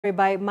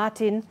By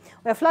Martin,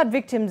 where flood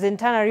victims in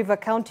Tana River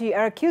County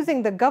are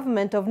accusing the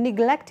government of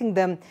neglecting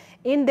them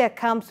in their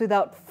camps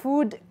without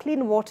food,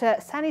 clean water,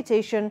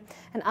 sanitation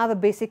and other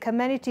basic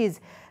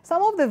amenities.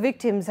 Some of the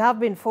victims have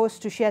been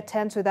forced to share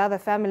tents with other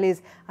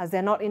families as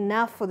they're not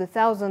enough for the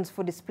thousands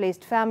for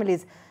displaced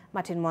families.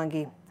 Martin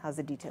Mwangi has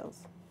the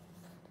details.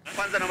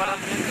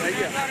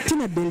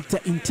 Tana Delta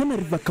in Tana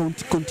River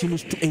County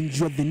continues to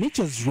endure the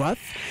nature's wrath,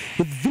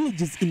 with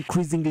villages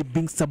increasingly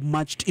being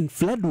submerged in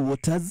flood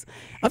waters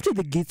after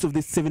the gates of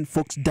the 7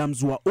 Forks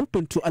dams were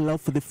opened to allow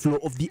for the flow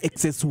of the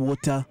excess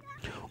water.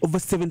 Over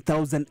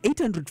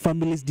 7,800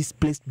 families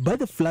displaced by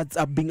the floods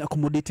are being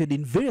accommodated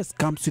in various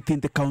camps within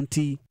the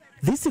county.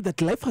 They say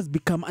that life has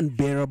become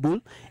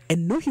unbearable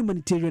and no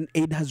humanitarian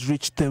aid has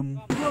reached them.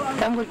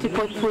 Tangu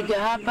tulipokuja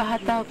hapa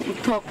hata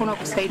hakuna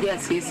kusaidia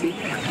sisi.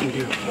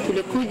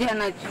 Tulikuja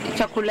na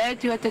chakula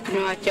yetu yote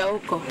tumewacha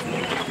huko.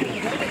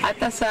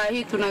 Hata saa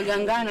hii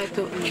tunagangana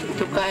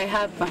tukae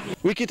hapa.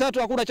 Wiki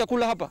 3 hakuna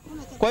chakula hapa.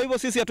 Kwa hivyo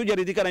sisi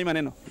hatujaridhika na hii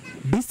maneno.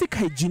 Basic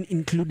hygiene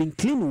including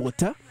clean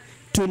water,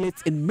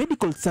 toilets and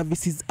medical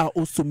services are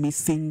also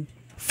missing.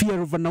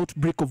 Fear of an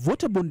outbreak of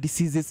waterborne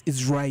diseases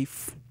is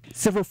rife.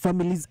 Several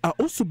families are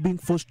also being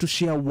forced to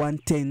share one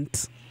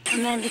tent.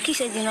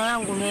 Nimeandikisha jina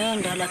langu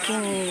meenda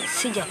lakini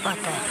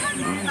sijapata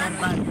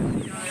bado.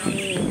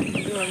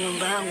 Ndio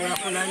nyumba yangu ya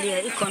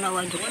kulalia iko na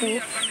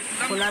wajukuu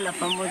kulala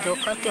pamoja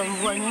wakati wa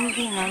mvua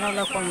nyingi na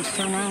lala kwa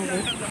msichana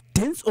wangu.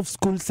 Tens of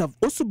schools have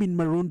also been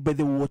marooned by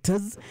the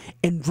waters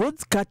and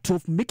roads cut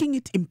off, making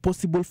it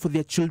impossible for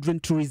their children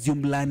to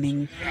resume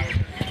learning.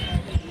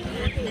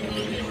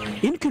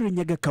 In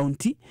Kirinyaga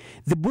County,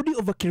 the body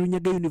of a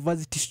Kirinyaga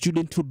University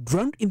student who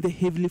drowned in the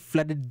heavily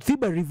flooded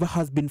Dhiba River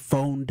has been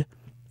found.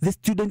 The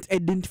student,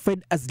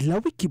 identified as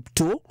Lawi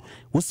Kipto,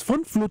 was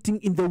found floating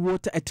in the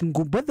water at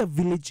Ngumbadha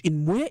village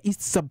in Mwea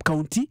East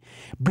Sub-County,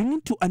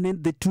 bringing to an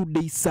end the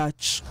 2-day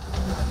search.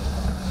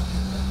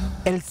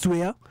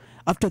 Elsewhere,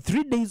 after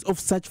 3 days of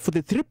search for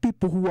the 3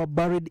 people who were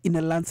buried in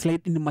a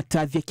landslide in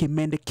Matavia,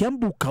 Kemende,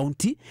 Kiambu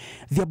County,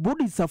 their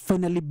bodies have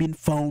finally been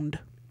found.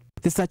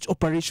 The search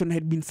operation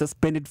had been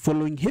suspended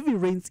following heavy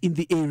rains in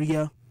the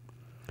area.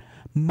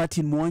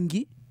 Martin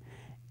Mwangi,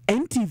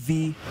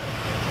 NTV.